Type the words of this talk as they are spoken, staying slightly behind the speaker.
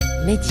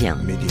média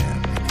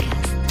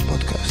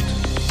بودكاست.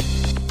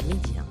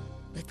 média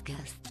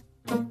podcast.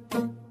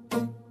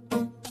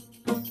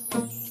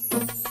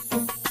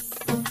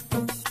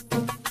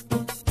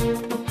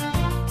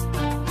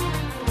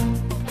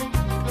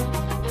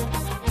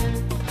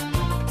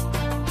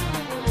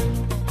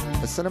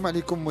 السلام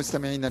عليكم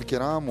مستمعينا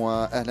الكرام،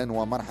 واهلا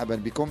ومرحبا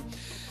بكم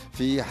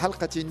في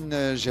حلقة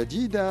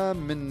جديدة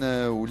من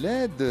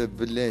ولاد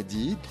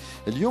بلادي.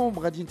 اليوم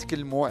غادي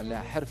نتكلموا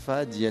على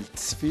حرفة ديال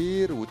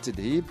التسفير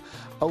والتذهيب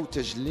أو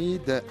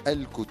تجليد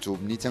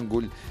الكتب. ملي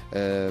تنقول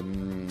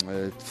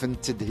فن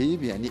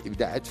التذهيب يعني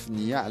إبداعات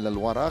فنية على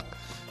الورق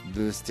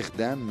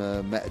باستخدام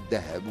ماء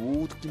الذهب.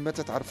 وكما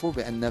تتعرفوا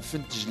بأن فن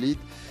التجليد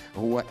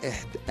هو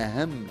إحد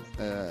أهم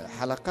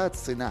حلقات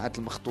صناعة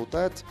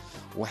المخطوطات،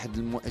 واحد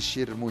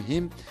المؤشر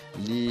مهم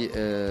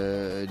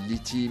اللي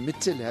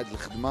تيمثل هذه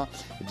الخدمة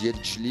ديال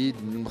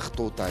التجليد من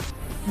المخطوطات.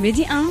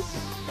 ميدي ان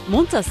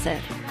منتصر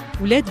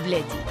ولاد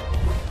بلادي.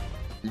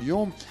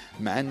 اليوم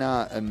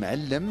معنا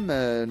معلم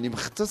اللي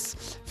مختص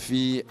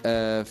في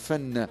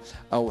فن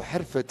أو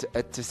حرفة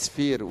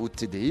التسفير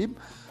والتذهيب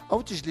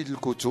أو تجليد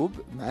الكتب،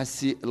 مع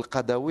السي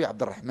القداوي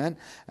عبد الرحمن.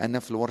 أنا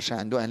في الورشة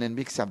عنده. أهلا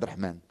بك سي عبد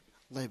الرحمن.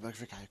 الله يبارك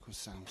فيك. عليكم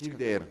السلام. كيف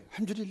داير؟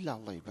 الحمد لله.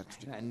 الله يبارك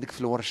فيك. عندك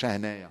في الورشة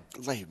هنايا.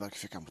 الله يبارك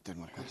فيك عم بطير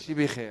مرحبا. شي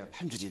بخير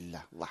الحمد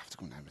لله. الله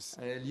يحفظكم ونعمس.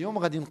 اليوم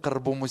غادي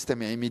نقربوا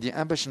مستمعي ميدي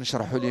ان باش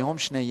نشرحوا لهم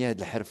شنو هي هذه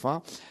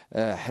الحرفة،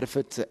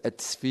 حرفة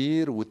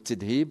التسفير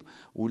والتذهيب،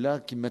 ولا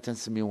كما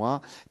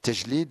تنسميوها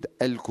تجليد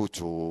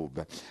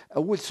الكتب.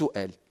 أول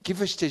سؤال،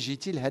 كيفاش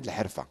تجيتي لهذه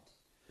الحرفة؟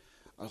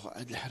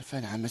 هاد الحرفه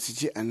نعم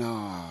سيدي،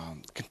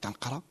 انا كنت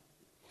تنقرا.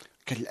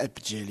 كان الاب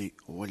ديالي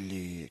هو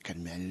اللي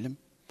كان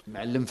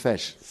معلم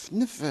فاش؟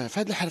 في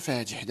هاد الحرفه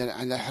هادي. حنا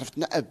على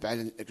حرفتنا اب،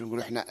 على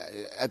كنقولوا حنا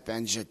اب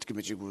عن جد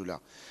كما تيقولوا لا.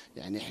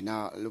 يعني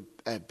حنا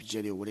الاب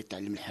ديالي هو اللي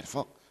تعلم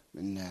الحرفه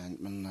من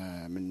من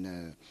من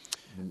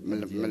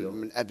من,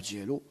 من الاب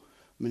ديالو.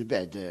 من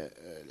بعد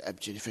الاب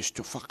ديالي فاش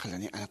توفى قال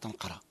يعني انا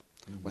تنقرا،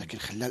 ولكن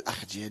خلى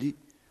الاخ ديالي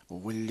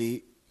هو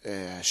اللي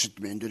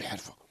شد من عنده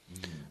الحرفه.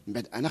 من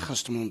بعد انا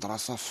خرجت من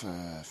المدرسه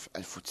في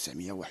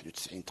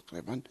 1991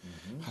 تقريبا.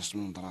 خرجت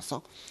من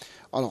المدرسه.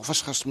 الوغ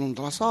فاش خرجت من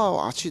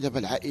المدرسه عرفتي دابا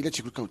العائله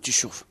تيقول لك اودي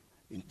شوف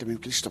انت ما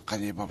يمكنلكش تبقى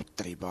نيبا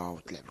بالضريبه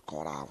وتلعب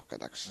الكره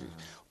وكذا الشيء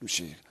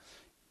وتمشي.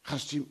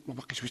 خرجتي ما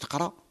باقيش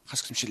تقرا،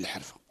 خاصك تمشي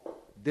للحرفه،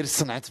 دير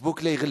صنعة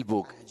بوك لا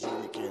يغلبوك. هادشي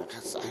اللي كاين.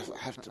 خاص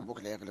حرفه بوك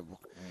لا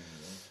يغلبوك.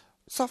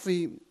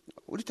 صافي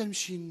وليت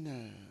نمشي.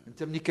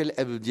 انت ملي كان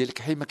الاب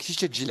ديالك حي ما كنتيش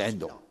تجي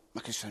لعنده؟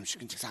 ما كنتش فهمتش،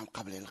 كنت ساعه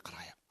مقابله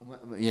القرايه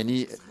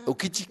يعني.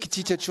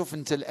 وكنتي تشوف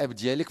انت الاب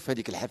ديالك في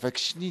هذيك الحرفه،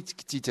 شني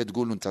كنتي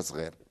تقول وانت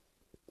صغير؟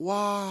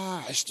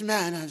 وعشت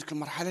معنا هذيك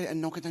المرحله،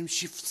 لانه كنت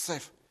نمشي في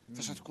الصيف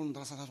فاش تكون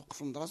المدرسه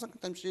توقف المدرسه.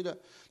 كنت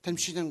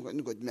تنمشي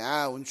نقعد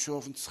معاه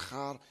ونشوف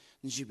نتسخر،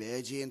 نجيب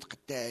هادي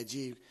نتقطع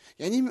هادي.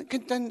 يعني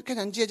كان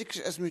عندي هذيك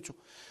اسميتو.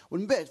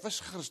 ومن بعد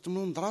فاش خرجت من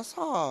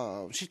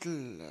المدرسه مشيت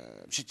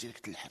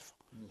ديريكت للحرفه.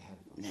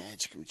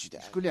 شكون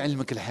اللي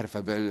علمك الحرفه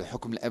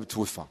بحكم الاب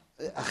توفى؟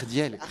 اخ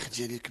ديالك؟ الاخ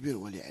ديالي الكبير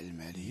هو اللي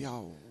علمها ليا،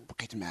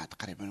 وبقيت معاه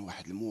تقريبا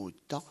واحد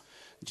المده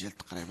ديال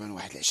تقريبا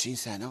واحد 20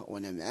 سنه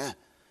وانا معاه.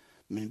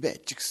 من بعد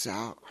ديك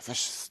الساعه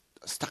فاش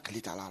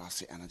استقليت على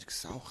راسي انا ديك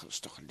الساعه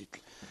وخرجت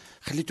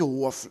خليته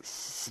هو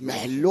في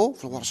محله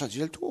في الورشه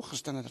ديالته،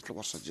 وخرجت انا درت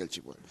الورشه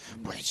ديالتي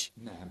بوحدي.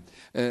 نعم.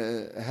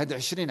 هاد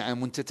 20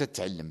 عام وانت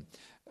تتعلم،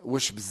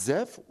 واش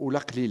بزاف ولا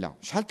قليله؟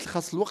 شحال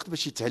خاص الوقت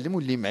باش يتعلم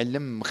واللي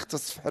معلم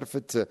مختص في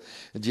حرفه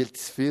ديال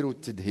التسفير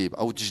والتذهيب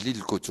او تجليد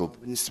الكتب؟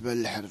 بالنسبه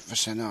للحرف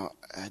فاش انا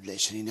هاد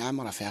 20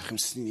 عام راه فيها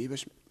 5 سنين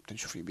باش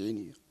تنشوف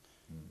بعينيا،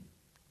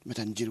 ما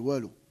تندير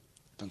والو،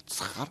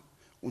 تنتسخر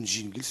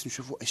ونجي نجلس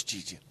نشوفوا اش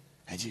تيدير.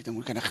 هذه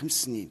تنقول لك انا 5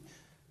 سنين.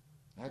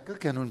 هكا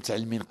كانوا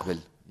متعلمين قبل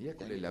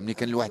ياك ولا لا؟ ملي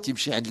كان الواحد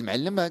تيمشي عند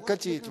المعلم هكا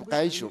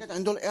تيبقى يشوف. كانت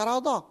عنده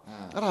الاراده.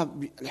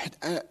 راه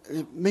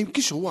ما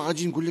يمكنش هو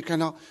غادي نقول لك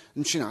انا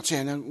نمشي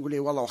نعطيه انا نقول له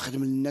والله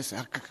خدم للناس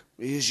هكاك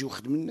يجي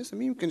وخدم للناس،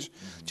 ما يمكنش.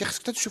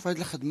 خاصك تشوف هذه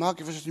الخدمه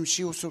كيفاش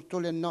تمشي، وسورتو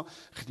لان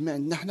خدمه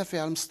عندنا حنا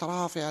فيها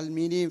المسطره، فيها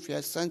الميليم، فيها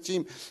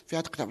السنتيم،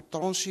 فيها تقطع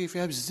بالطرونشي،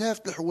 فيها بزاف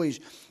د الحوايج.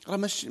 راه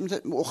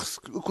ماشي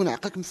خصك يكون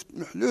عقلك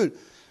محلول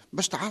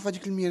باش تعرف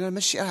هذيك المهنه.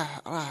 ماشي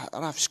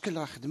راه في شكل،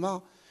 راه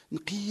خدمه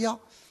نقيه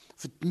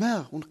في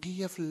الدماغ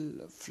ونقيه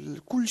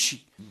في كل شيء.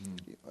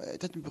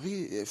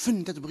 تتبغي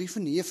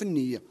فن، هي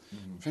فنيه.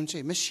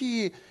 فهمتي؟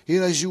 ماشي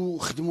هي جيو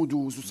خدموا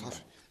دوزوا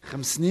صافي.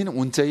 5 سنين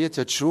وانت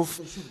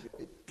تشوف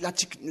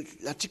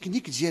لا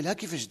تكنيك ديالها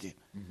كيفاش دير،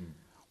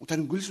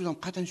 وتنجلس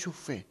ونبقى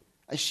تنشوف فيه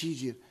اش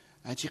يدير،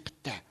 هاتي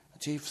يقطع،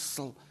 هاتي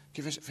يفصل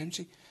كيفاش.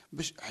 فهمتي؟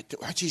 باش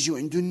حتى يجيو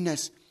عنده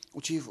الناس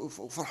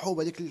وفرحوا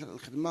بهذيك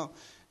الخدمه.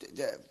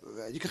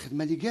 هذيك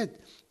الخدمه اللي قاد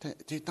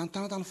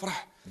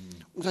تنفرح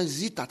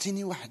وتزيد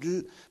تعطيني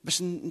واحد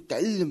باش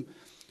نتعلم.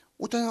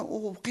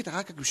 وبقيت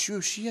هكاك بشويه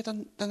بشويه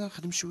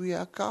تنخدم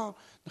شويه هكا،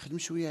 نخدم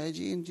شويه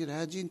هادي، ندير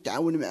هادي،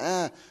 نتعاون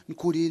معاه،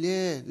 نكولي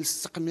ليه،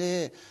 نلصق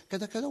ليه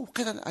كذا كذا.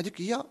 وبقيت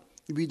هذيك هي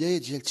البدايه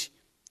ديالتي.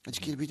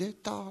 هذيك هي البدايه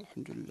حتى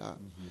الحمد لله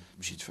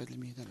مشيت في هذه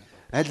المهنه.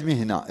 هذه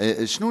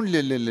المهنه شنو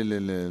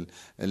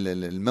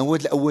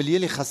المواد الاوليه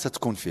اللي خاصها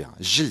تكون فيها؟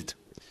 الجلد.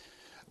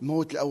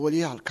 المواد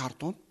الاوليه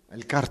الكرتون.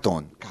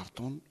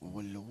 الكرتون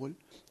هو الاول.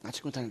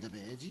 عرفتي كنت انا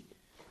دابا هادي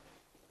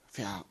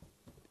فيها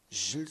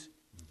الجلد،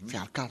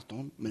 فيها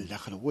الكرتون من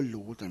الداخل هو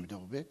الاول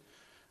تنبداو به،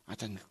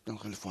 عاد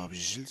تنغلفوها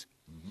بالجلد،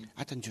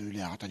 عاد نديرو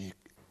ليها عطاني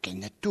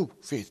كأنها الثوب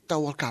فيه حتى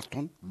هو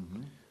الكرتون،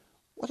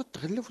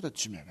 وتتغلف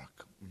وتتجمع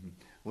هكا.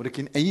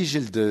 ولكن اي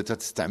جلد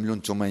تستعملوا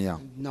نتوما؟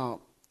 عندنا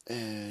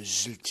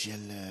الجلد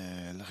ديال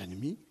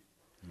الغنمي،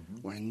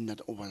 وعندنا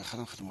واحد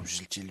اخر نخدموا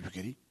بالجلد ديال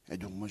البقري.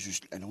 هادو هما جوج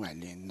الانواع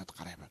اللي عندنا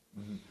تقريبا.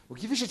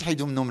 وكيفاش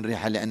تحيدوا منهم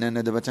الريحه؟ لان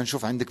انا دابا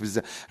تنشوف عندك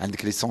بزاف،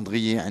 عندك لي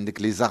سوندغيي،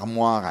 عندك لي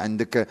زارموار،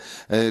 عندك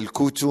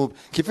الكتب.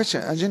 كيفاش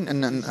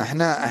اجن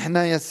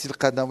احنا يا سي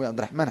القداوي عبد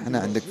الرحمن حنا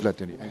عندك في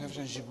لاتوري حنا باش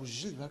نجيبوا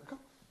الجلد هكا،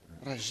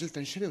 راه الجلد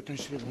تنشريو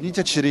منين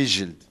تشري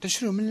الجلد؟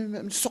 تنشريو من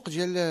السوق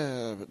ديال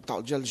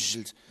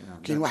الجلد.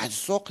 كاين واحد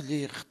السوق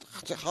اللي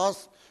خاص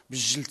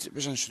بالجلد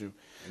باش نشريو.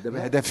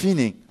 دابا هذا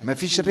فيني ما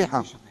فيش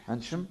الريحه،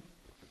 غنشم.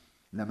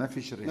 لا ما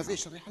فيش الريحه، ما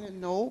فيش الريحه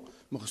لانه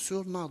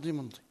مغسول ناضي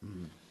منضي.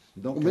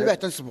 دونك ومن بعد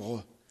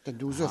تنصبغوه،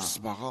 تندوزوه في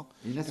الصباغه.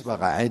 اين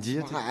صباغه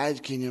عاديه؟ صباغه عاد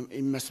كاين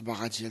اما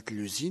صباغه ديال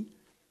اللوزين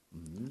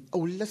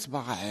او لا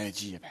صباغه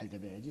عاديه بحال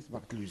دابا هذه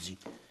صباغه اللوزين.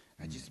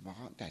 هذه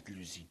صباغه تاع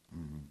اللوزين.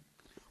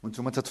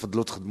 وانتم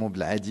تتفضلوا تخدموا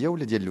بالعاديه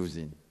ولا ديال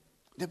اللوزين؟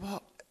 دابا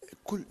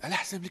كل على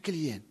حسب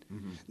الكليان.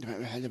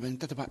 دابا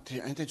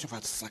انت تشوف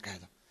هذا الصاك،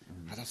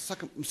 هذا الصاك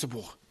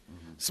مصبوغ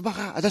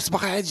صباغه، هذا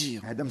صباغه عاديه.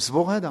 هذا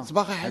مصبوغ، هذا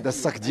صباغه عاديه. هذا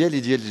الصاك ديالي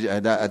ديال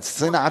هذا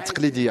الصناعه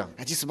التقليديه.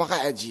 هذه صباغه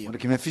عاديه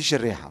ولكن ما فيش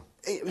الريحه.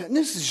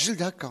 نفس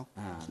الجلد هكا.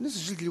 نفس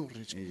الجلد اللي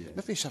وريتك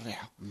ما فيهش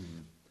الريحه.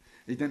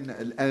 اذا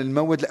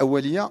المواد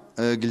الاوليه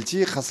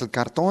قلتي خاص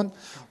الكرتون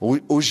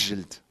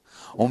والجلد،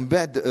 ومن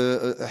بعد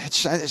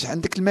حيت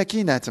عندك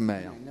الماكينه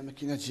تمايا. عندنا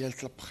ماكينه ديال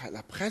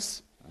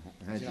لابريس.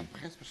 ديال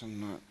لابريس باش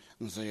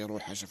نزيروا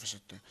الحاجه فاش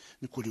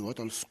نكوليوها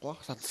تنلصقوها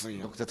خاصها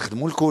تزير. دونك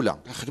تخدموا الكولا.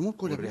 نخدموا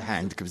الكولا. الريحه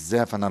عندك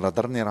بزاف، انا راه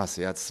ضرني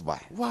راسي هذا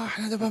الصباح. واه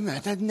حنا دابا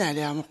معتادنا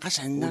عليها، ما بقاش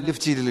عندنا.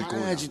 ولفتي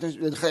للكولا. عادي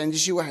دخل عندي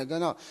شي واحد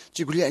انا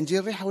تيقول لي عندي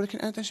الريحه، ولكن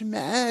انا تنشم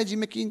عادي،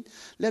 ما كاين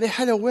لا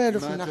ريحه لا والو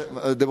في الناخ.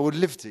 دابا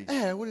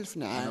ولفتي.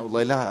 ولفنا عادي.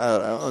 والله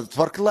لا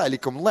تبارك الله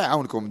عليكم، الله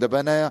يعاونكم. دابا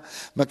انا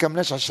ما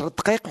كملناش 10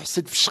 دقائق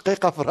وحسيت في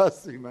الشقيقه في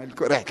راسي مع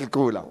ريحه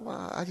الكولا.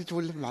 غادي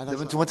تولف مع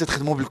دابا انتم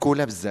تخدموا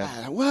بالكولا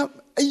بزاف.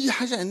 اي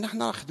حاجه عندنا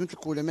حنا خدمه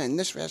الكولا، ما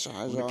عندناش فيها شي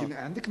حاجه. ولكن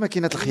عندك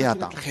ماكينه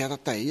الخياطه. الخياطه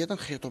حتى هي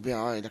تنخيطوا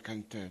بها اذا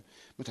كانت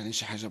مثلا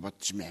شي حاجه بغات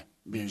تجمع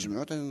بين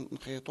نجمعوا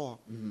تنخيطوها.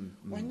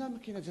 وعندنا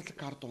ماكينه ديال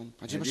الكرتون،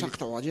 هادي باش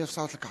نقطعوها ديال في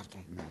صاله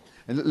الكرتون.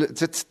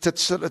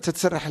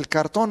 تتسرح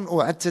الكرتون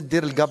وعاد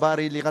تدير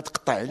الكباري اللي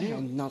غتقطع عليه.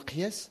 عندنا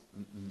القياس،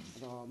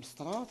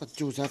 مسطره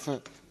تدوزها في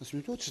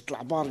سميتو، تشد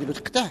العبار اللي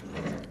بتقطع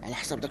على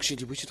حسب داكشي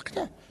اللي بغيتي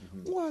تقطع،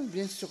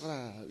 وبيان سيغ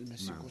راه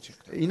المسيكو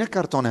تيقطع. اين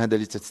كرتون هذا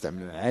اللي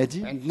تستعملوه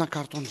عادي؟ عندنا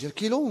كرتون ديال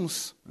كيلو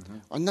ونص،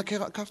 وعندنا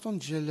كرتون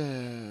ديال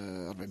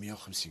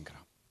 450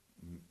 غرام.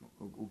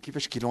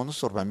 وكيفاش كيلو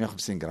ونص و450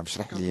 غرام؟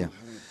 اشرح لي.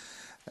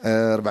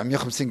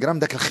 450 غرام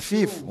داك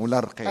الخفيف ولا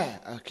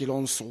الرقيق؟ كيلو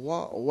ونص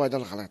هو هذا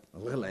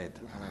الغليظ.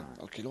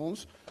 الكيلو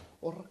ونص،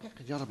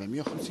 والرقيق ديال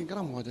 450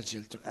 غرام وهذا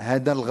ديال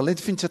هذا الغليظ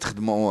فين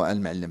تخدموا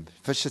المعلم؟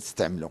 فاش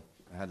تستعملوا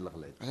هذا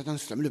الغليظ؟ هذا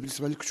تنستعملوه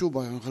بالنسبه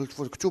للكتوبه،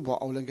 نغلفوا الكتوبه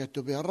او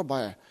نقادوا به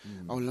الرباع،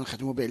 او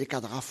نخدموا به لي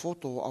كادغا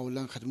فوطو، او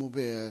نخدموا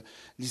به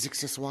لي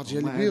زيكسيسوار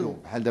ديال البيرو.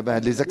 بحال دابا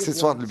هاد لي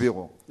زيكسيسوار ديال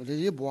البيرو،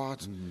 لي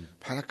بواط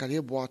بحال هكا، لي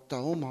بواط حتى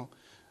هما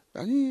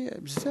يعني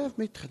بزاف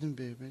ما يتخدم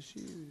به ماشي.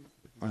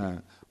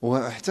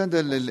 وحتى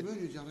ديال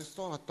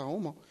الريستوران حتى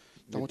هما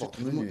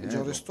تيخدموا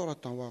ديال الريستوران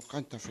حتى هو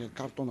قانت فيه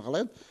الكرتون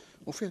غليظ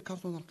وفيه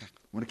الكرتون رقيق.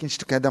 ولكن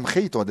شتك هذا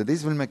مخيط وهذا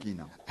دايز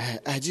بالماكينه.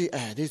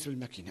 دايز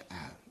بالماكينه.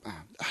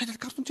 حيت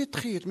الكرتون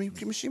تيتخيط، ما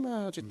يمكن ماشي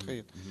ما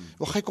تيتخيط،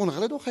 واخا يكون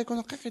غليظ واخا يكون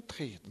رقيق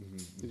يتخيط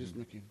يدوز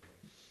الماكينه.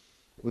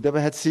 ودابا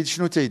هذا السيد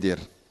شنو تيدير؟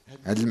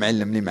 هذا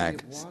المعلم اللي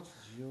معاك.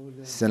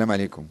 السلام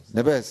عليكم،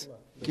 لاباس؟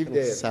 كيف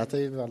داير؟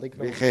 ساعتين عليك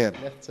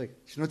بخير.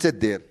 شنو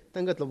تدير؟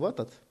 تنقاد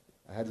البواطات.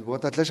 هاد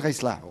البواطات لاش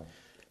غيصلحوا؟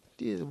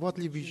 بواط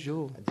لي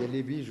بيجو ديال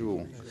لي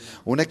بيجو.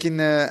 ولكن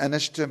انا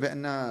شفت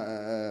بان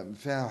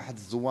فيها واحد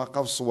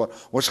الزواقه والصور.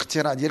 واش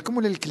اختراع ديالكم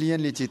ولا الكليان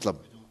اللي تيطلب؟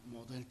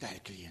 الموديل تاع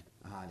الكليان.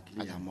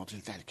 هذا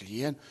الموديل تاع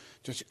الكليان،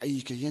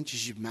 اي كليان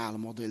تيجيب معاه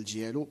الموديل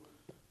ديالو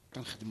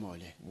كنخدموا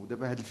عليه.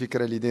 ودابا هاد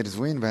الفكره اللي داير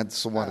زوين بهاد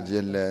الصور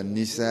ديال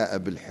النساء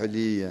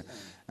بالحلي.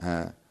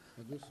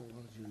 هادو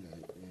صور ديال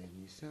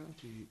النساء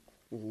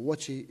وهو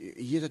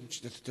هي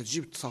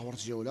تجيب التصاور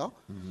ديالها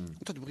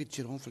وتتبغي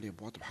ديرهم في لي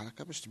بواط بحال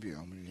هكا باش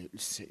تبيعهم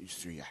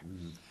للسياح.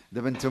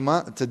 دابا نتوما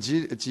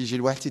تيجي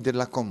الواحد تيدير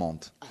لا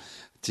كوموند،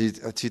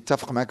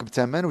 تيتفق معك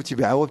بثمن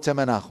وتيبيعها هو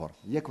بثمن اخر،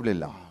 ياك ولا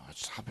لا؟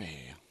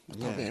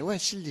 طبيعي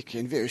وهادشي اللي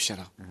كاين، بيع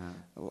وشراء.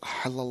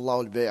 حل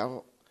الله البيع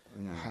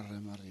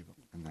وحرم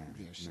الربا.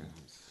 بيع وشراء.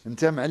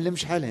 انت معلم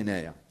شحال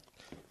هنايا؟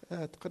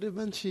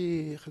 تقريبا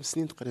شي 5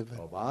 سنين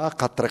تقريبا.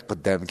 باقا الطريق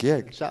قدامك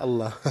ياك؟ ان شاء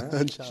الله.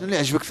 شنو اللي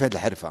عجبك في هذه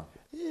الحرفه؟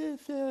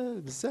 فيها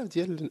بزاف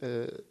ديال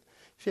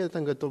فيها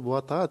تنقادو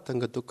البواطات،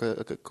 تنقادو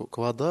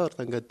كوادور،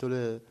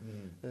 تنقادو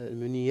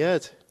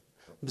المنيات،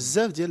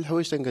 بزاف ديال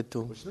الحوايج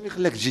تنقادوهم. شنو اللي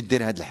خلاك تجي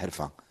دير هذه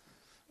الحرفه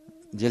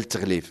ديال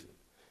التغليف؟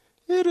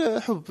 غير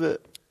حب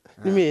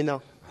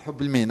المهنه.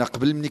 حب المهنه.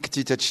 قبل ملي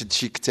كنتي تشد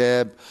شي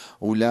كتاب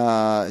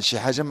ولا شي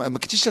حاجه ما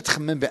كنتيش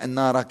تخمم بان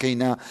راه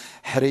كاينه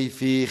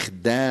حريفي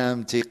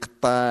خدام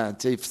تيقطع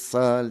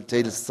تيفصل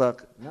تيلصق؟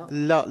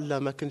 لا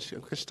ما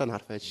كنتش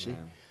تنعرف هذا الشيء.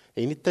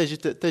 يعني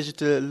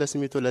تجت لا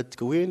سميتو لهذا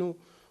التكوين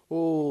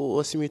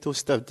وسميتو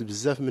استفدت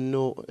بزاف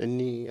منه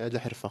اني هذه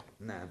الحرفه.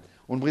 نعم.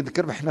 ونبغي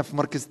نذكر بحنا في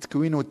مركز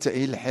التكوين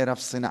والتأهيل الحرف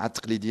الصناعة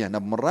التقليدية هنا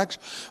بمراكش،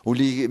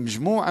 واللي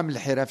مجموعة من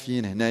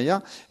الحرفيين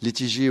هنايا اللي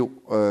تيجيو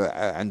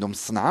عندهم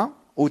الصنعة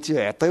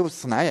وتيعطيو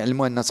الصنعة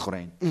يعلموها الناس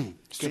اخرين.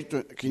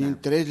 كاينين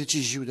الدراري اللي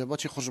تيجيو دابا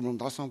تيخرجوا من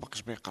المدرسه ما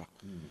باقيش بيقرا،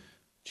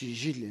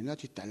 تيجي لهنا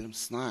تيتعلم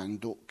الصناعه.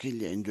 عنده كاين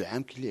اللي عنده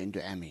عام، كاين اللي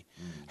عنده عامين.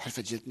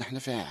 الحرفه ديالتنا حنا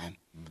فيها عام.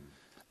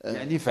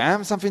 يعني في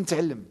عام صافي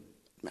نتعلم.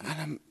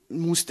 انا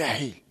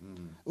مستحيل،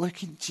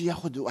 ولكن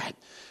تياخذ واحد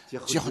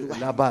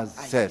لا باز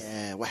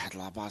اساس، واحد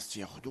لا باز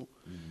تياخذو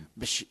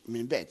باش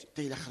من بعد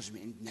حتى الا خرج من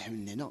عندنا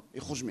من هنا،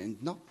 يخرج من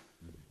عندنا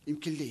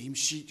يمكن ليه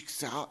يمشي ديك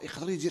الساعه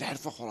يقدر يدير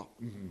حرفه اخرى.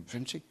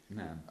 فهمتي؟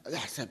 نعم. على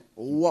حسب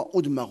هو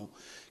ودماغه.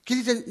 كاين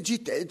اللي تجي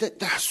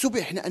تحسوا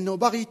به حنا انه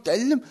باغي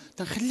يتعلم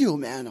تنخليوه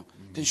معنا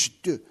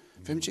تنشدوه.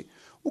 فهمتي؟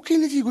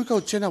 وكاين اللي تيقول لك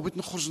اودي انا بغيت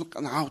نخرج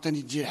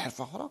عاوتاني ندير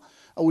حرفه اخرى،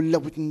 او لا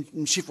بغيت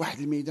نمشي في واحد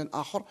الميدان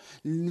اخر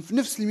في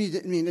نفس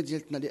المهنه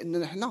ديالتنا،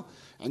 لاننا حنا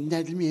عندنا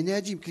هذه المهنه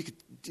هذه يمكن لك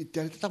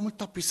دير من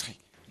الطابيسري.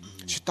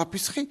 شي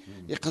طابيسري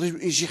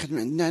يقدر يجي يخدم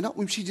عندنا هنا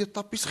ويمشي يدير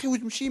الطابيسري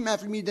ويمشي معاه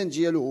في الميدان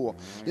ديالو هو،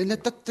 لان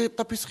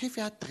الطابيسري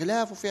فيها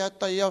التغلاف وفيها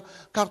الطيار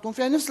كارطون،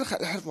 فيها نفس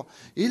الحرفه.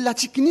 الا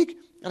تكنيك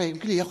راه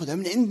يمكن ليه ياخذها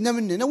من عندنا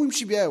من هنا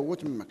ويمشي بها هو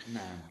تماك.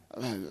 نعم.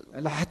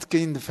 لاحظت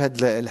كاين في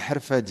هذه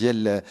الحرفه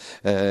ديال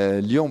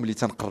اليوم اللي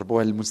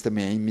تنقربوها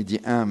للمستمعين ميدي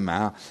ان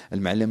مع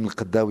المعلم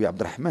القداوي عبد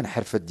الرحمن،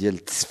 حرفه ديال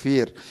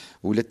التسفير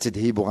ولا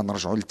التذهيب،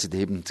 وغنرجعوا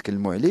للتذهيب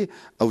نتكلموا عليه،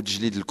 او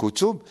تجليد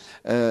الكتب.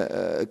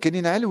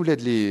 كاينين على الاولاد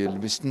اللي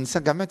باش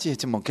النساء كاع ما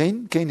تيهتموا،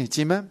 كاين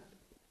اهتمام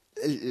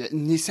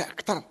النساء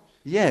اكثر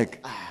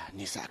ياك.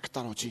 النساء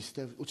اكثر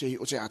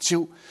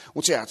وتيعطيو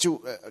اكثر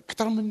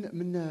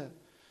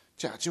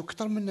تعطيو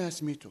اكثر من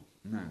سميتو.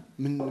 نعم.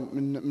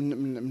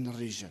 من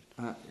الرجال.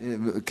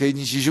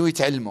 كاينين يجيو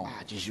يتعلموا.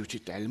 تيجيو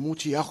تيتعلموا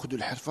تياخذوا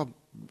الحرفه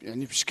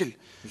يعني بشكل.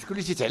 شكون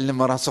اللي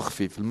تيتعلم راسو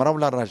خفيف، المراه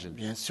ولا الراجل؟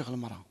 بيان سيغ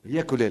المراه.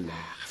 ياك ولا لا؟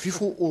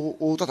 خفيف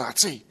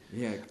وتتعطي.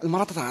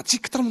 المراه تتعطي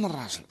اكثر من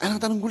الراجل. انا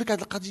نقدر نقول لك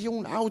هذه القضيه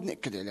ونعاود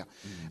ناكد عليها.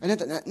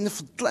 انا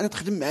نفضل ان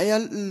تخدم معايا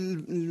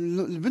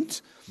البنت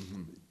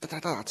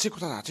تعطيك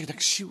داك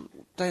الشيء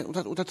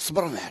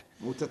وتصبر معاك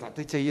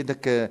وتعطي حتى هي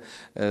داك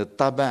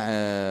الطابع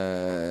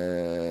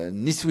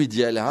النسوي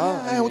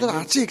ديالها.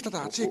 وتعطيك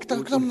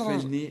اكثر من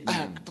الراجل.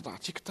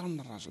 تعطيك اكثر من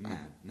الراجل.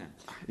 نعم.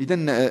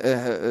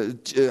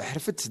 اذا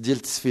حرفه ديال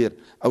التسفير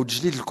او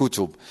تجليد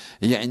الكتب،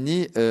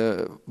 يعني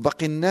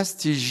باقي الناس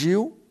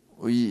تيجيو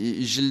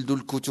يجلدوا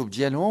الكتب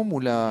ديالهم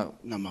ولا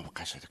لا؟ ما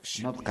بقاش هذاك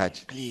الشيء، ما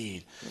بقاش.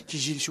 قليل.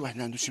 تيجي شي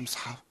واحد عنده شي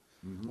مصحف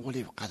هو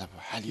اللي بقى دابا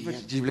حاليا.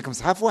 تجيب لك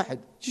مصحف واحد،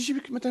 تجيب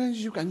لك مثلا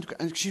يجيك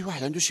عندك شي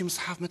واحد عنده شي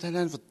مصحف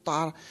مثلا في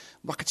الدار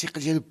باقي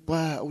تيقل ديال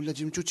باه ولا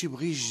ديال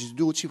تيبغي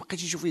يجدو، تيبقى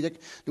تيشوف داك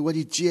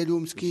الوالد ديالو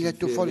مسكين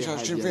الطفل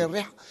شايف فيه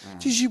الريحه،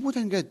 تيجيبو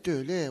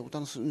تنقادوه ليه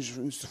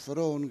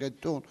ونسفروه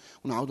ونقادوه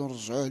ونعاودو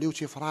نرجعوه ليه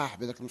وتيفرح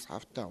بهذاك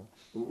المصحف تاعو.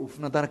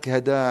 وفي نظرك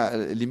هذا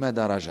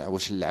لماذا رجع؟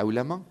 واش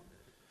العولمه؟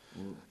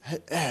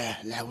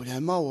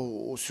 العولمه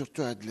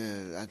وسورتو هاد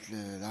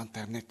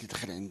الانترنت اللي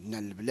دخل عندنا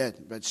البلاد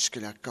بهذا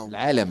الشكل هكا.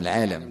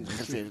 العالم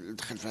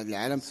دخل في هذا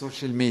العالم،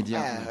 السوشيال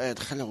ميديا.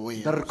 دخل هو.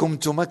 ضركم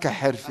نتوما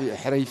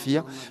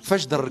كحرفيه؟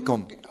 فاش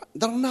ضركم؟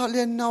 ضرنا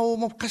لانه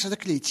ما بقاش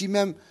هذاك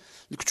الاهتمام.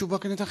 الكتب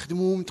كنا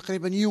تخدموهم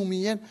تقريبا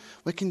يوميا،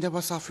 ولكن دابا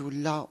صافي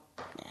ولا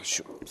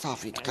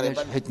صافي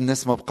تقريبا، حيت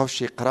الناس ما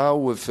بقاوش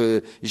يقراو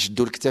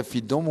يشدوا الكتاب في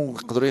يدهم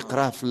ويقدروا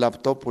يقراه في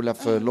اللابتوب ولا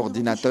في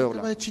الاورديناتور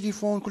ولا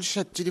التليفون.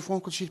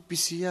 كلشي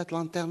البيسيات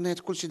الانترنت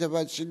كلشي دابا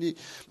هادشي اللي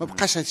ما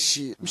بقاش.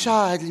 هادشي مشى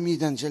هذا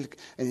الميدان ديال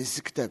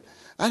الكتاب.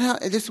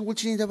 انا اذا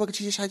سولتيني دابا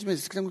قلت لي شحال ما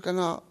هزت الكتاب، نقول لك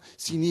انا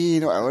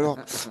سنين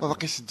ما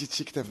باقيش شديت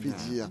شي كتاب في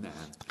يديا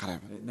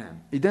تقريبا. نعم.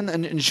 اذا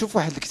نشوف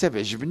واحد الكتاب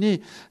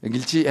عجبني،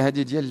 قلتي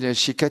هذه ديال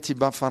شي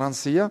كاتبه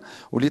فرنسيه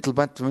واللي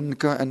طلبت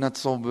منك ان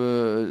تصوب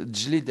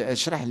تجليد.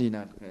 اشرح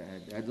لينا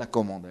هاد لا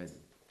كوموند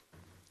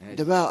هذه.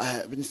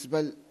 دابا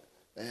بالنسبه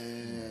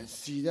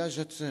السيده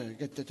جات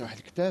قدت واحد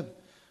الكتاب.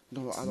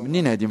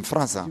 منين هذه؟ من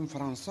فرنسا؟ من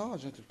فرنسا.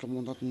 جات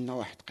كوموندات لنا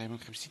واحد تقريبا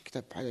 50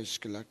 كتاب بحال هذا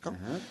الشكل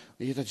هكا.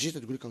 هي تجي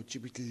تقول لك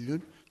تجيب اللون،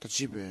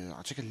 تجيب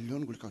عطيك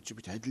اللون، نقول لك تجيب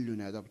هذا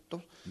اللون هذا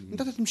بالضبط.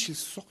 انت تمشي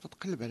للسوق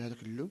تتقلب على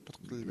هذاك اللون،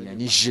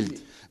 يعني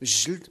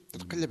الجلد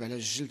تتقلب على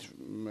الجلد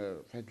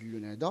في هذا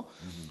اللون هذا.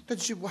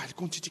 تجيب واحد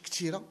الكونتيتي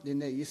كثيره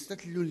لان هي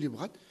ستات اللون اللي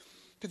بغات.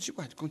 تجيب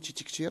واحد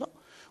الكونتيتي كثيره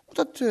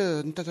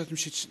انت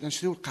تمشي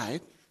نشريو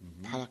القاعد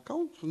بحال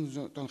هكا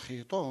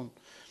تنخيطو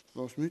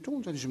سميتو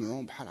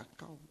ونجمعوهم بحال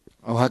هكا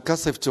وهكا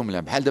صيفتهم لها.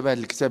 بحال دابا هذا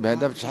الكتاب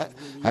هذا بشحال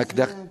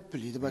هكذا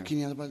دابا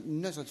كاينين دابا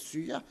الناس هاد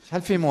السياح.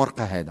 شحال فيه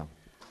ورقه هذا؟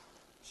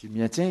 شي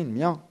 200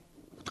 100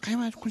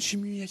 تقريبا تكون شي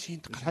 200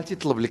 شحال تقريبا.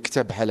 تيطلب لك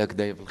كتاب بحال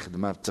هكذايا في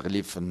الخدمه في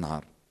التغليف في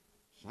النهار؟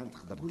 شحال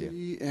تقدر قول دير؟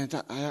 لي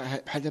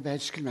بحال دابا هذا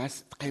الشكل مع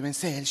تقريبا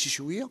ساهل شي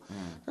شويه.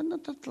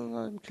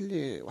 يمكن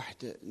لي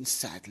واحد نص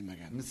ساعه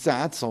المكان. من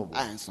ساعه تصوب.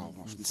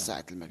 نصاوبو في نص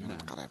ساعه المكان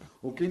تقريبا.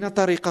 وكاينه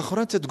طريقه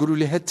اخرى تتقولوا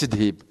لها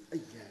التذهيب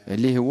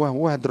اللي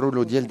هو هذا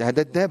الرولو ديال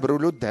هذا الذهب،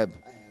 رولو الذهب.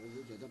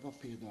 دابا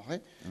في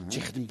دوغي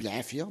تيخدم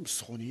بالعافيه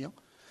بالسخونيه.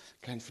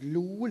 كان في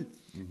الاول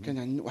كان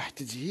عندنا واحد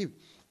التذهيب،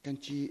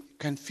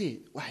 كان فيه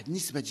واحد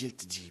النسبه ديال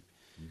التذهيب،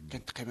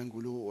 كان تقريبا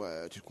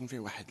نقولوا تيكون فيه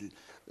واحد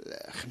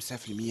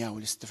 5%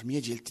 ولا 6%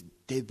 ديال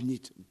الذهب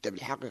نيت، الذهب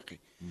الحقيقي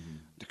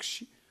داك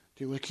الشيء.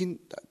 ولكن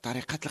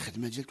طريقه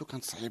الخدمه ديالته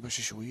كانت صعيبه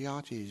شي شويه.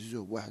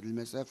 تيهزوه بواحد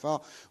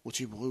المسافه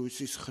وتيبغيو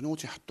يسخنوه،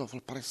 تيحطوه في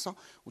البريسه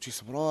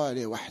وتيصبروا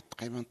عليه واحد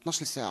تقريبا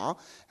 12 ساعه،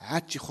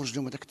 عاد تيخرج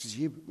لهم هذاك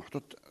التذهيب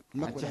محطوط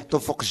تماك. تحطوا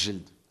فوق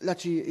الجلد؟ لا،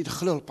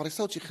 تيدخلوه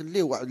للبريسه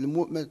وتيخليه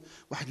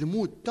واحد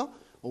المده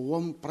هو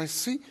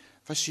مبريسي.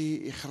 فاش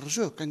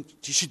يخرجوه كان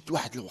تيشد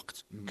واحد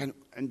الوقت، كان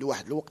عنده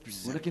واحد الوقت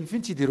بزاف. ولكن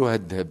فين تيديروا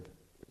هذا الذهب؟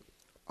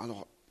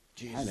 الوغ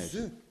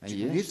تيهزوه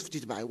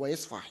تيتبع هو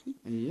يصفاحي،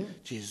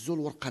 تيهزوا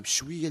الورقه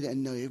بشويه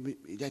لانه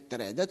اذا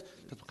ترعدات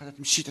تبقى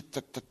تمشي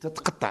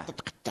تتقطع.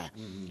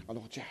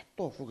 الوغ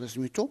تيحطوه فوق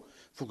سميتو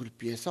فوق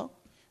البياسه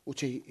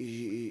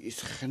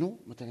وتيسخنوا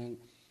مثلا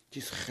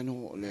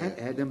تيسخنوا.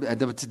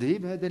 هذا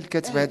بالتذهيب، هذا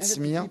الكاتب هذه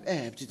السميه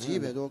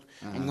بالتذهيب. هذوك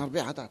عندنا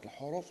 4 تاع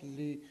الحروف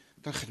اللي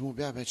كنخدموا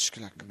بها بهذا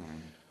الشكل هكا.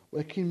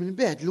 ولكن من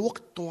بعد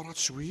الوقت طورات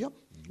شويه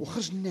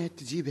وخرج لنا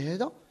التذهيب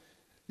هذا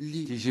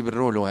اللي تيجيب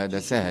الرولو هذا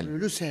ساهل.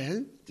 الرولو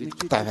ساهل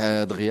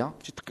تقطع دغيا،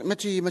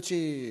 ما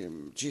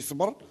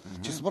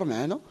تيصبر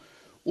معنا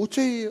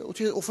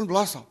وفي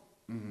البلاصه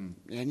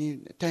يعني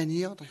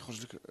ثانيه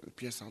تيخرج لك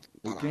البياسه.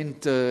 وكاين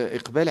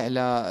اقبال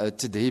على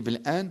التذهيب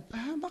الان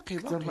باقي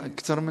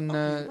اكثر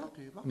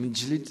من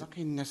جليد.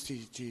 باقي الناس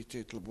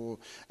تيطلبوا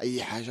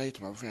اي حاجه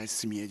يطبعوا فيها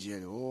السميه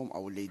ديالهم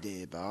او اللي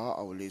دابه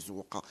او اللي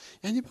زوقه.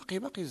 يعني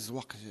باقي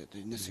الزواق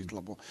الناس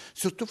يطلبوا،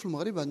 سورتو في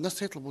المغرب الناس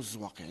تيطلبوا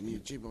الزواق. يعني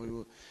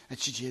تيبغيو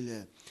هادشي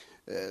ديال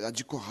لا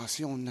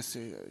ديكوراسيون، الناس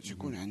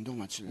تيكون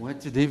عندهم هادشي. وهاد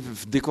التذهيب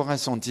في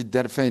الديكوراسيون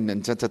تيدار فين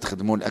انت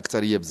تتخدموا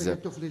الاكثريه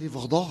بزاف؟ في لي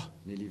ليفغ دور.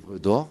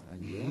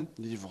 لي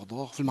ليفغ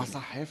دور في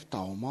المصاحف تا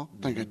هما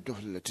تنقادو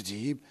في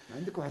التذهيب.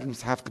 عندك واحد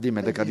المصحف قديم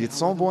هذاك غادي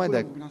تصوبوا؟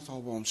 هذاك بغينا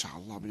نصوبوه ان شاء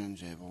الله، بغينا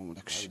نجيبوهم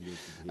وداك الشيء.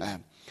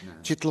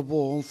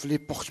 تيطلبوهم في لي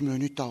بورت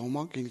منو تا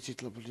هما، كاين اللي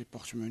تيطلب لي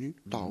بورت منو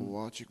تا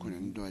هو تيكون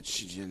عنده هذا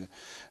الشيء ديال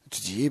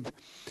التذهيب.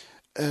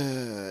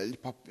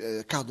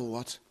 لي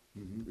كادوات،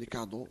 لي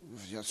كادو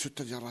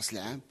سته ديال راس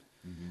العام،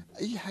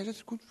 اي حاجه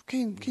تكون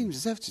كاين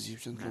بزاف تذهيب.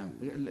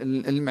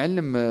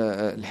 المعلم،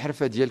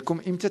 الحرفه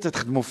ديالكم امتى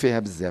تخدموا فيها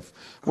بزاف؟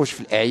 واش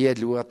في الاعياد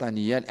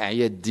الوطنيه،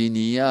 الاعياد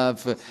الدينيه،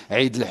 في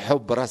عيد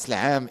الحب، راس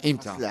العام؟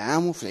 امتى؟ راس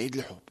العام وفي عيد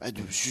الحب،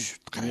 هادو بجوج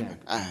تقريبا.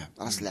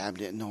 راس العام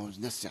لانه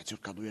الناس يعطيو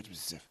كادويات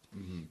بزاف،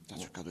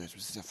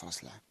 في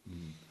راس العام.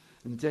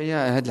 انت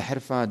يا هاد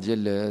الحرفه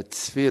ديال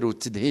التسفير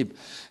والتذهيب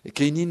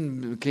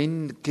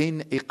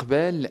كاين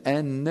اقبال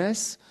الان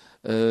الناس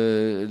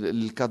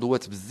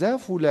الكادوات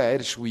بزاف ولا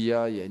غير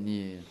شويه؟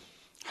 يعني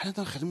حنا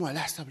تنخدموا على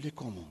حساب لي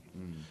كوموند.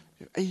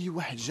 اي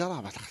واحد جا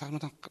راه بعد الخطر ما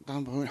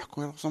تنبغيو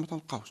نحكوا راسنا ما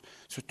تنبقاوش،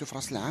 سورتو في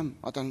راس العام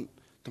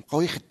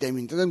تنبقاو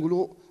خدامين.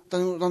 تنقولوا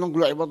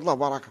عباد الله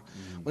بركه.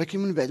 ولكن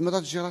من بعد ما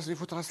تجي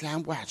يفوت راس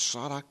العام بواحد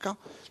الشهر هكا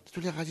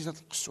تولي غادي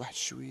تنقص واحد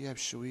شويه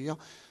بشويه.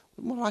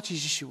 مرات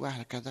يجي شي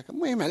واحد كذا،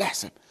 المهم على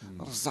حسب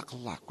رزق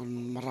الله كل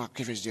مره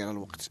كيفاش داير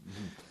الوقت.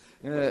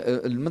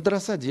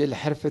 المدرسة ديال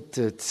حرفة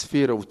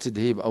التسفير أو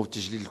التذهيب أو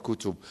تجليد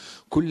الكتب،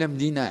 كل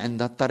مدينة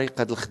عندها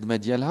طريقة الخدمة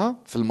ديالها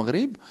في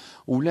المغرب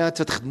ولا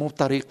تتخدموا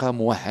بطريقة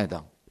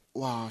موحدة؟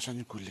 واش غادي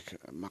نقول لك،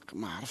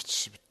 ما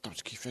عرفتش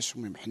بالضبط كيفاش.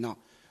 المهم حنا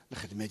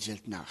الخدمة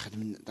ديالتنا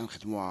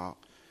تنخدموها،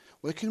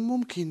 ولكن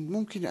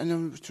ممكن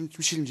أنا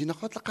تمشي لمدينة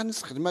أخرى تلقى نفس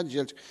الخدمة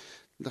ديالتك،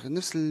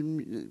 نفس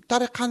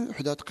الطريقه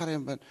وحده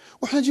تقريبا.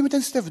 وحنا ديما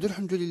تنستافدوا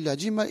الحمد لله.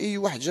 ديما اي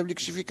واحد جاب لك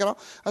شي فكره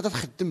غادي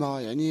تخدمها،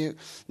 يعني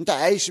انت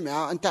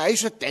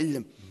عايش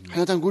وتتعلم.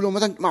 حنا تنقولوا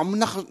ما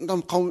عمرنا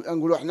نبقاو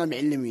نقولوا حنا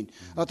معلمين.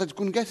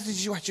 تكون كاع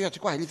تجي واحد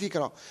يعطيك واحد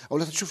الفكره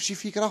او تشوف شي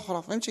فكره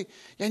اخرى، فهمتي؟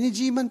 يعني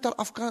ديما انت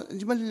الافكار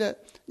ديما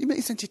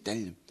الانسان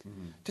تيتعلم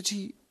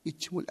تجي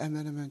يتموا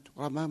الامانه.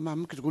 ما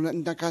ممكن تقول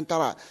انت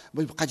راه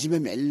بقى ديما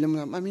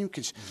معلم، ما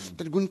يمكنش.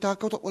 تقول انت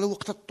هكا ولا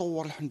وقت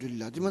تطور. الحمد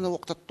لله ديما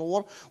وقت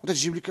تطور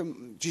وتجيب لك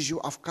تيجيو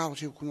افكار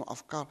وتيكونوا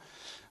افكار.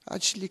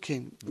 هادشي اللي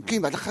كاين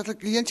بعد الخطر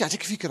الكليان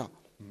تيعطيك فكره،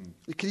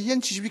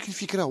 الكليان تيجيب لك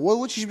الفكره،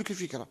 هو تيجيب لك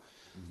الفكره.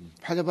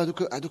 بحال دابا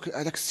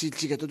هذاك السيد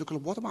اللي قاد هذوك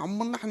البواط ما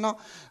عمرنا حنا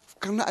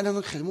فكرنا اننا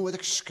نخدموا بهذاك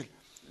الشكل.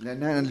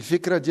 لان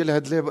الفكره ديال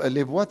هاد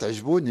لي بواط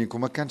عجبوني،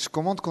 وما كانش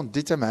كوموند كنت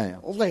ديتها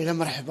معايا. والله الا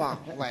مرحبا،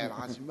 والله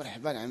العظيم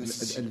مرحبا. نعم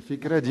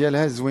الفكره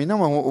ديالها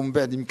زوينه، ومن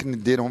بعد يمكن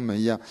نديرهم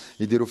هي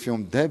يديروا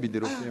فيهم الذهب،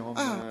 يديروا فيهم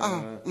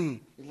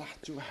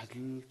لاحظت واحد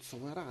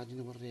التصويره غادي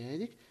نوريها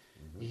لك.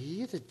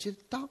 هي تجي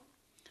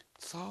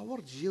تصاور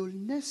ديال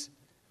الناس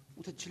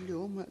وتجي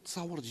لهم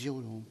تصاور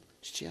ديالهم.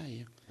 شتيها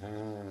هي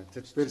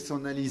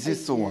تبيرسوناليزي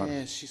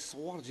الصور. شي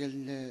صور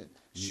ديال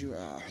شي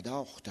وحده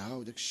واختها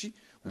وداك الشيء،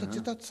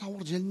 وتبدا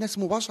تصور ديال الناس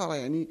مباشره،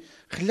 يعني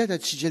خلات هذا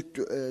الشيء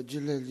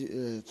ديال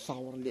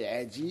التصاور اللي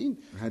عاديين.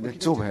 هذا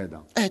التوب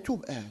هذا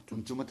توب.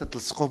 انتم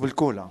تتلصقوا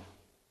بالكولا.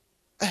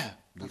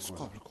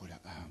 تلصقوا بالكولا.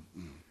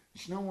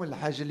 شنو هو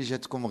الحاجه اللي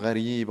جاتكم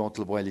غريبه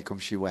وطلبوا عليكم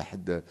شي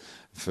واحد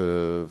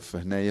في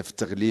هنايا في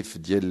التغليف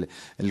ديال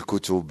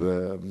الكتب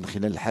من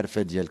خلال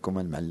الحرفه ديالكم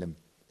المعلم،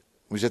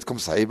 وجاتكم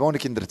صعيبه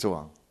ولكن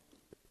درتوها؟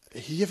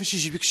 هي فاش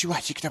يجيب لك شي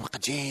واحد شي كتاب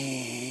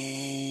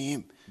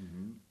قديم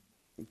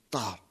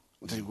الدار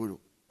وتنقولوا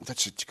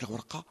وتتشد ديك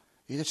الورقه،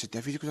 الا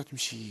تشدها في يدك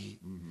وتمشي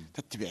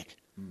تتبعك،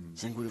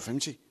 تنقولوا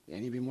فهمتي،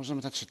 يعني بمجرد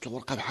ما تشد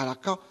الورقه بحال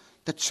هكا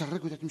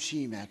تتشرك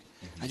وتمشي معك،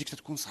 هذيك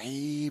تتكون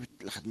صعيب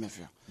الخدمه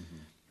فيها.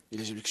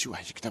 الا جاب لك شي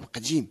واحد كتاب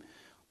قديم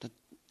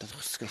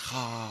تخصك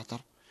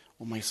الخاطر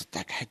وما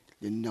يصدعك حد،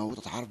 لانه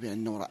تتعرف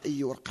بانه راه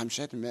اي ورقه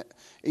مشات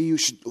اي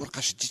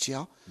ورقه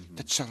شديتيها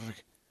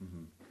تتشرك،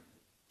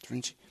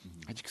 فهمتي.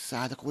 هذيك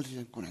الساعه هذاك هو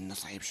اللي تكون عندنا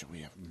صعيب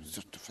شويه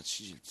سورتو في هذا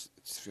الشيء ديال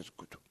تسفير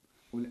الكتب.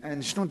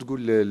 والان شنو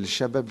تقول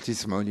للشباب اللي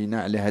تسمعوا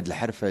لينا على هذه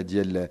الحرفه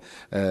ديال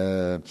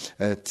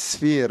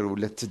التسفير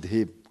ولا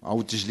التذهيب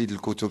او تجليد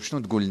الكتب؟ شنو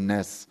تقول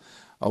للناس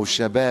او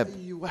الشباب؟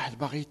 اي واحد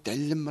باغي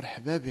يتعلم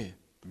مرحبا به،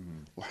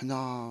 وحنا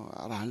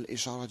راه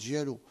الاشاره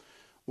ديالو،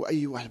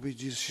 واي واحد بغى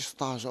يدير شي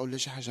ستاج او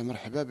شي حاجه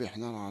مرحبا به،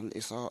 حنا راه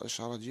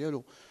الاشاره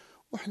ديالو،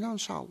 وحنا ان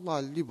شاء الله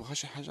اللي بغى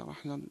شي حاجه راه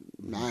حنا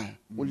معاه،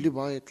 واللي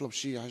بغى يطلب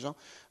شي حاجه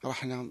راه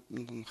حنا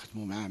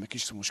نخدموا معاه، ما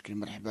كاينش مشكل.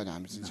 مرحبا،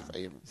 نعم زيدتي في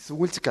اي.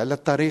 سولتك على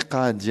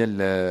الطريقه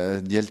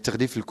ديال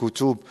تغليف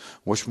الكتب،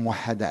 واش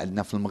موحده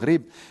عندنا في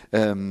المغرب؟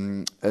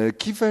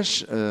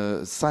 كيفاش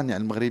الصانع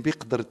المغربي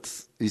يقدر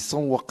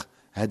يسوق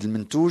هذا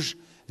المنتوج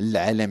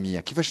للعالميه؟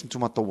 كيفاش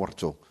انتم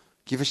طورتوه؟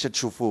 كيفاش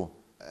تشوفوه؟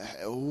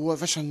 هو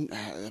فاش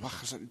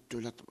خاص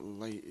الدوله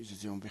الله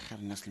يجزيهم بخير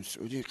الناس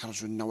المسؤولين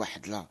يخرجوا لنا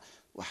واحد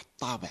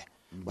الطابع،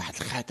 واحد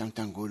الخاتم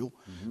تنقولوا،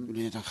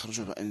 ولينا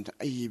تنخرجوا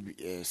اي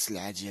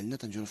سلعه ديالنا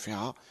تنديروا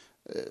فيها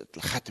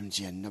الخاتم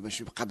ديالنا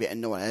باش يبقى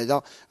بانه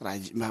هذا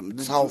راه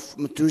متصاوب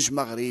منتوج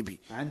مغربي.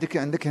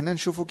 عندك هنا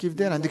نشوفوا كيف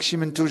داير، عندك شي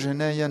منتوج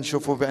هنايا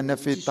نشوفوا بان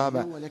فيه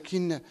الطابع،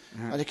 ولكن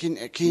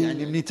كاين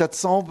يعني ملي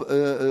تتصاوب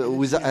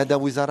هذا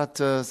وزاره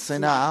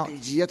الصناعه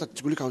هي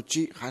تقول لك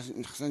هاوتشي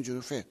خاصنا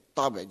نديروا فيه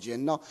الطابع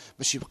ديالنا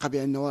باش يبقى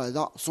بانه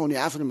هذا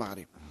صنع في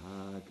المغرب.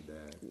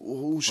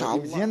 وان شاء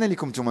الله مزيانه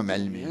لكم نتوما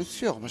معلمين بيان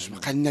سور باش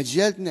بقى لنا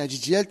ديالتنا،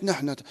 هذه ديالتنا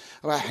حنا.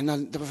 راه حنا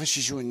دابا فاش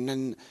يجيو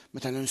لنا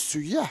مثلا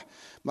السياح،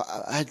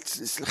 هاد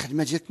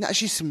الخدمه ديالتنا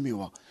اش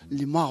يسميوها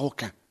لي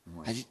ماروكان،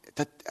 هذه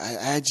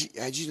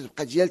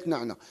تبقى ديالتنا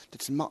حنا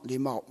تتسمى لي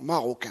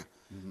ماروكان،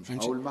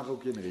 فهمتي، او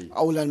الماروكينري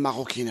او لا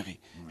الماروكينري،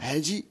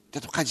 هذه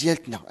تتبقى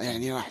ديالتنا.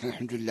 يعني راه حنا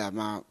الحمد لله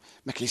ما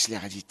كاينش اللي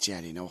غادي يتي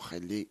علينا، واخا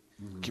اللي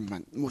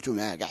كيما نموتوا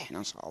معاه كاع حنا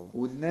ان شاء الله.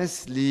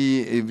 والناس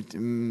اللي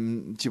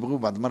تيبغيو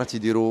بعض المرات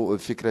يديروا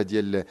فكره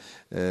ديال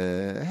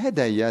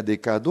هدايا دي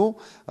كادو،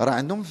 راه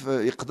عندهم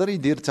يقدر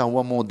يدير حتى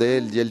هو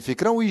موديل ديال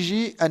الفكره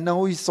ويجي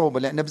انه يصوب،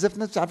 لان بزاف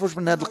الناس ما تعرفوش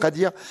من هذه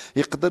القضيه.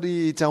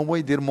 يقدر حتى هو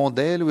يدير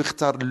موديل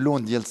ويختار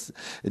اللون ديال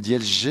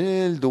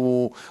الجلد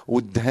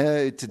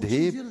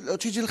والتذهيب،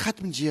 تيجي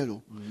الختم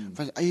ديالو.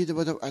 فاي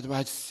دابا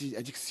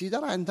هذيك السيده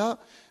راه عندها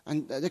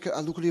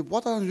هذوك لي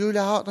بواط تنجيو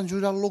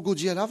لها اللوغو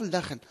ديالها في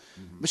الداخل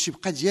باش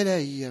يبقى ديالها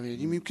هي.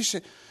 يعني ما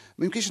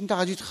يمكنش انت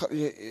غادي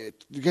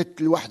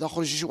قالت لواحد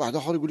اخر، يجي شي واحد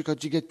اخر يقول لك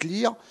هاتي قالت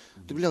لي،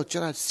 تقول له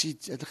راه السيد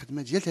هذه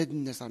الخدمه ديال هاد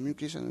الناس، راه ما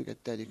يمكنش انا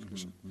قالت لك.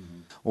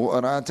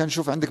 وراه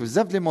تنشوف عندك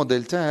بزاف لي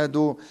موديل تا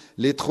هادو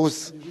لي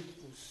تروس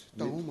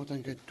تا هما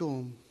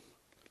تنقادوهم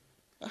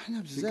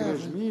احنا بزاف.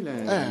 فكره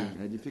جميله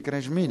هذه فكره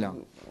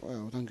جميله.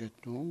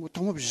 وتنقادوهم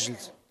وتا هما بالجلد،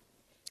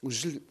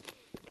 والجلد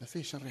ما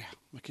فيهش الريحه،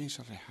 ما كاينش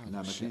الريحه. لا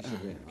ما كاينش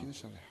الريحه، ما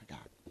كاينش الريحه كاع.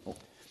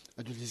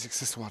 هادو لي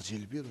زاكسيسوار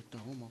ديال البيرو حتى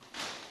هما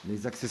لي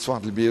زاكسيسوار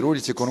ديال البيرو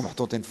اللي تيكونوا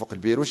محطوطين فوق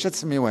البيرو. واش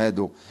تسميو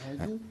هادو؟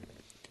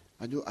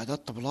 هذا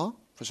الطبله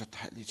فاش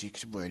اللي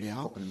تيكتبوا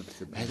عليها،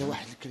 هذا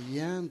واحد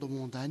الكليان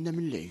ضموندها لنا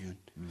من العيون،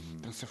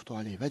 تنصيفطوا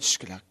عليه بهذا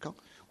الشكل هكا،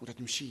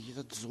 وتتمشي هي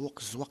تتزوق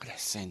الزواق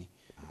الحساني.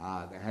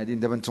 هذه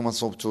دابا نتوما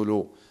صوبتوا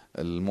له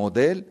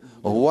الموديل،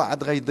 وهو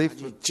عاد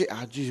غيضيف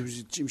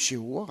غادي تمشي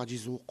هو غادي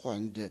يزوقوا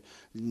عند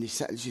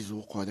النساء اللي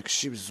تيزوقوا هذاك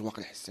الشيء بالزواق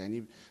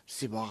الحساني،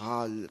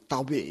 بالصباغه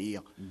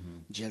الطبيعيه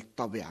ديال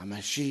الطبيعه،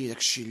 ماشي داك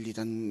الشيء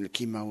اللي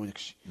كيما هو داك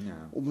الشيء.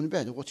 ومن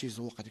بعد هو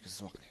تيزوق هذيك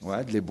الزواق الحساني.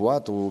 وعاد لي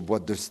بواط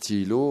وبواط دو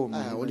ستيلو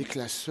ولي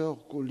كلاسور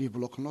ولي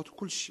بلوك نوت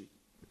كل شيء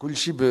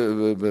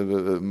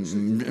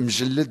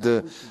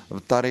مجلد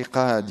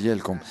بالطريقه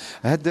ديالكم.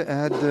 هاد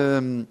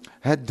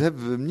الذهب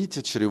منين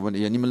تشريوه؟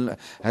 يعني من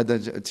هذا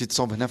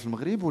تيتصوب هنا في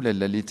المغرب ولا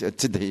لا اللي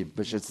التذهيب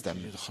باش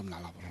تستعمل؟ يدخل من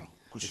على برا.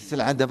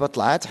 السلعه دابا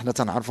طلعت، حنا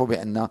تنعرفوا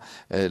بان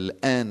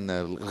الان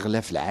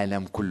الغلاف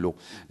العالم كله.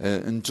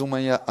 انتم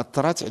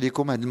اثرت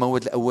عليكم هذه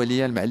المواد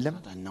الاوليه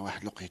المعلم؟ عندنا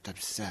واحد لقيته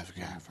بزاف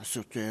كاع،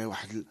 سورتو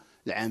واحد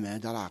العام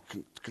هذا راه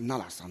كنا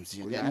العصا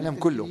مزيان العالم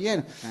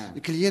كله.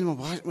 الكليان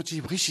ما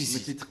تيبغيش ما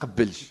يزيد،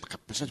 تيتقبلش.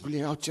 تقول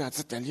لي عاود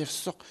تصدت عليا في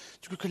السوق،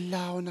 تقول لك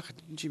لا وانا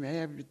خدمتي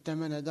معايا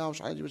بالثمن هذا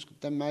وشحال باش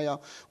خدام معايا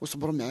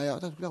وصبر معايا،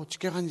 تقول له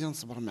كي غندير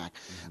نصبر معاك؟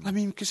 راه ما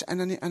يمكنش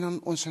انني انا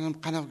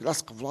نبقى انا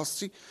لاصق في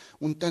بلاصتي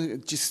وانت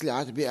تجي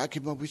السلعه تبيعها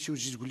كيما بغيتي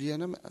وتجي تقول لي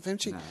انا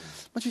فهمتي.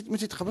 ما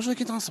تيتقبلش،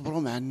 ولكن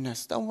تنصبروا مع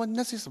الناس، حتى هما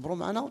الناس يصبروا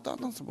معنا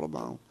وتنصبروا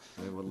معاهم.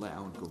 والله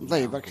يعاونكم. الله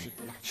يبارك فيك.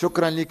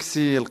 شكرا لك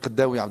سي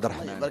القداوي عبد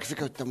الرحمن. الله يبارك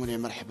فيك والتموني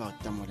مرحبا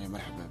والتموني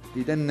مرحبا.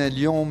 إذا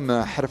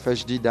اليوم حرفة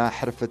جديدة،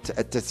 حرفة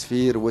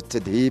التسفير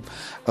والتذهيب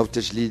أو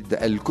تجليد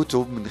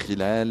الكتب من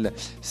خلال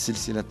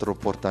سلسلة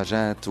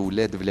روبورتاجات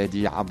ولاد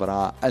بلادي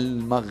عبر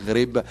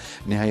المغرب.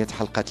 نهاية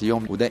حلقة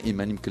اليوم،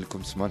 ودائما يمكن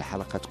لكم تسمعوا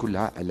الحلقات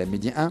كلها على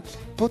ميديا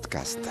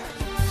بودكاست.